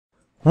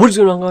What is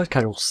going on, guys?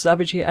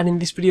 CasualSavage here, and in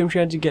this video I'm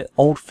trying to get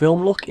old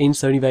film look in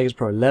Sony Vegas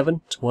Pro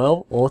 11,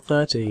 12 or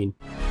 13.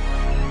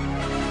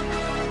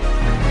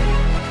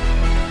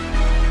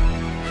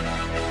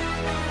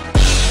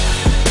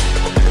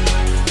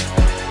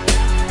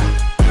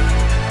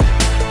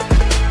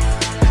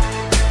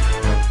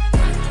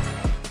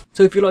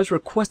 So if you'd like to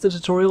request a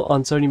tutorial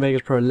on Sony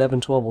Vegas Pro 11,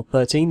 12 or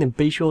 13, then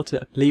be sure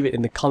to leave it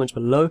in the comments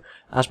below.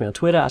 Ask me on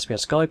Twitter, ask me on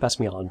Skype, ask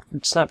me on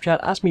Snapchat,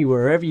 ask me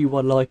wherever you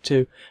would like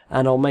to,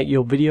 and I'll make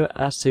your video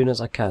as soon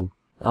as I can.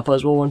 Now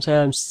first of all I want to say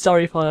I'm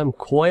sorry if I am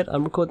quiet.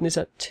 I'm recording this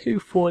at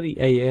 2:40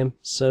 AM,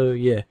 so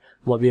yeah,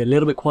 might be a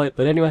little bit quiet,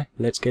 but anyway,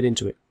 let's get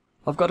into it.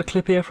 I've got a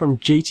clip here from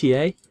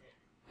GTA,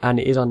 and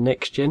it is on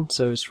next gen,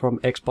 so it's from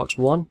Xbox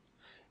One.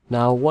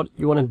 Now what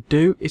you want to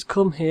do is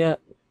come here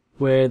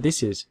where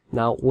this is.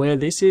 Now where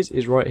this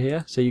is right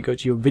here, so you go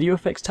to your video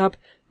effects tab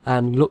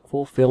and look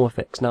for film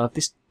effects. Now if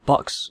this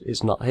box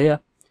is not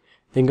here,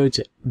 then go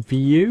to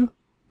view,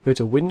 go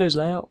to Windows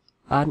layout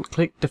and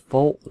click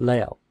default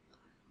layout.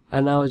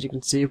 And now as you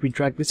can see, if we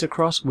drag this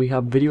across, we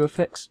have video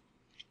effects,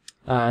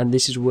 and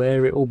this is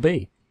where it will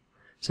be.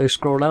 So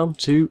scroll down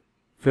to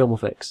film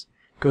effects,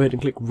 go ahead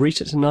and click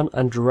reset to none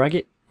and drag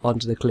it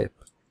onto the clip.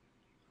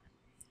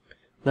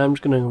 Now I'm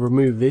just going to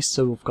remove this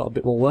so we've got a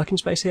bit more working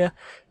space here,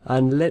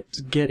 and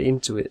let's get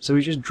into it. So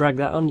we just drag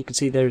that on. You can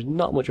see there is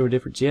not much of a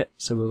difference yet,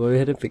 so we'll go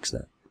ahead and fix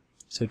that.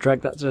 So drag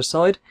that to the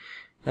side,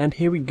 and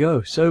here we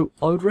go. So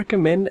I would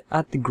recommend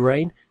at the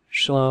grain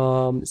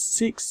some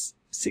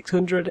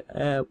 600,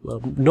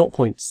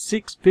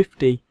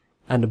 0.650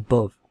 and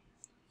above.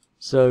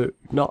 So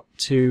not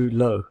too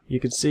low.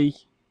 You can see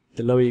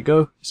the lower you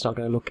go, it's not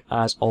going to look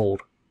as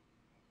old.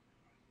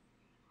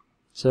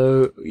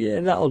 So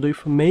yeah, that'll do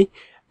for me.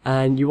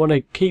 And you want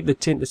to keep the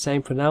tint the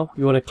same for now.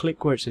 You want to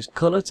click where it says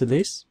color to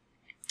this,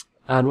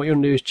 and what you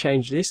want to do is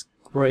change this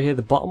right here,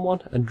 the bottom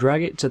one, and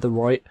drag it to the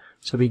right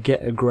so we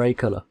get a grey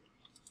color.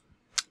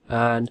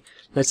 And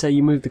let's say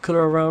you move the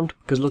color around,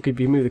 because look, if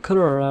you move the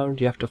color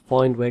around you have to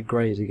find where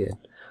grey is again.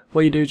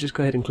 What you do is just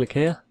go ahead and click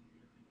here,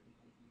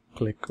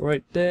 click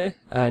right there,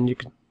 and you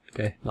can,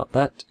 okay, not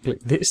that,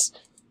 click this,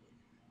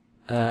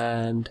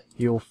 and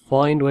you'll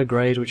find where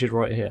grey is, which is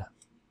right here.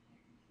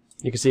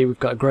 You can see we've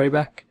got a grey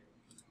back.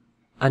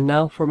 And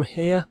now from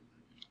here,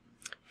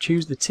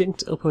 choose the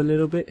tint up a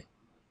little bit,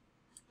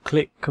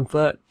 click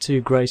convert to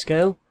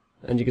grayscale,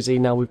 and you can see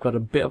now we've got a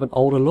bit of an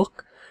older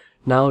look.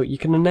 Now you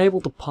can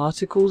enable the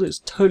particles, it's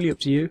totally up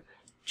to you.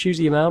 Choose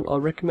the amount. I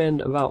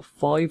recommend about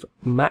 5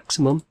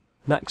 maximum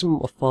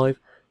of 5.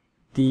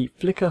 The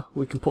flicker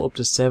we can put up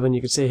to 7, you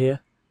can see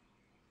here.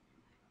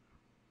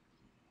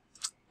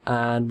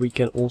 And we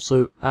can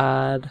also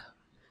add,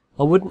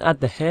 I wouldn't add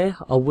the hair,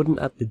 I wouldn't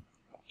add the,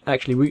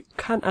 actually we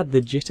can add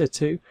the jitter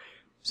too.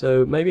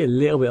 So maybe a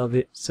little bit of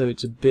it, so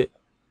it's a bit,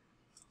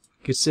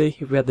 you can see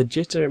if we had the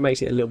jitter it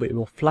makes it a little bit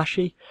more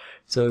flashy,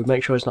 so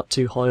make sure it's not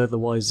too high,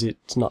 otherwise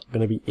it's not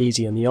going to be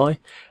easy on the eye.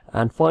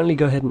 And finally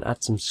go ahead and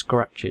add some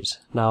scratches.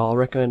 Now I'll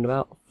recommend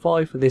about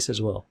 5 for this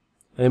as well.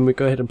 And then we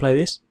go ahead and play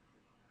this,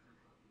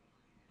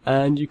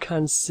 and you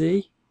can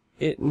see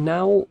it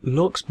now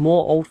looks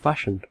more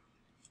old-fashioned.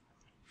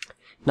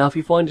 Now if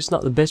you find it's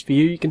not the best for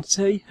you, you can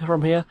see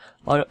from here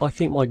I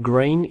think my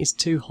grain is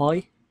too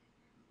high.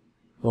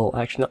 Well,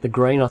 actually not the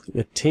grain, I think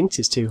the tint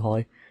is too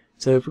high.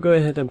 So if we go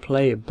ahead and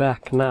play it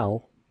back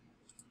now,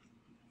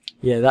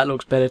 yeah, that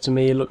looks better to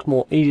me. It looks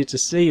more easy to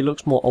see, it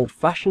looks more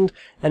old-fashioned.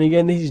 And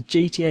again, this is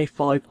GTA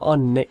 5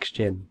 on next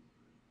gen.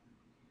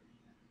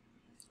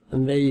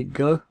 And there you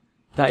go.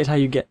 That is how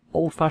you get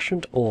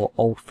old-fashioned or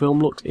old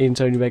film looks in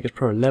Sony Vegas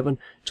Pro 11,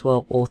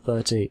 12 or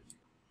 13.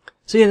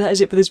 So yeah, that is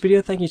it for this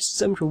video. Thank you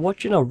so much for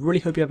watching. I really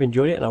hope you have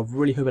enjoyed it, and I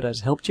really hope it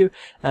has helped you.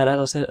 And as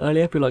I said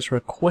earlier, if you'd like to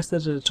request a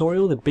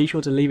tutorial, then be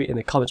sure to leave it in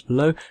the comments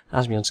below.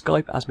 Ask me on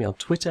Skype, ask me on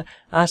Twitter,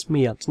 ask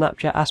me on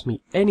Snapchat, ask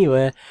me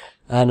anywhere,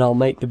 and I'll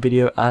make the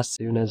video as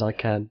soon as I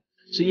can.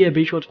 So yeah,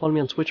 be sure to follow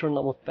me on Twitter and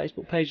on my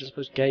Facebook page. I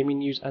post gaming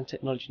news and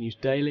technology news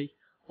daily.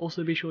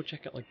 Also be sure to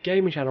check out my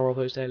gaming channel where I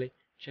post daily.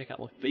 Check out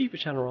my FIFA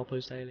channel where I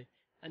post daily.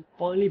 And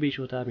finally, be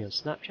sure to add me on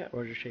Snapchat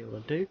where I just show you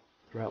what I do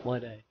throughout my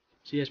day.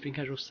 So yeah, it's been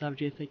CasualSavage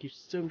here. Thank you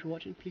so much for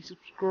watching. Please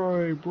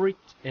subscribe, rate,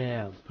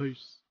 and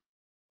peace.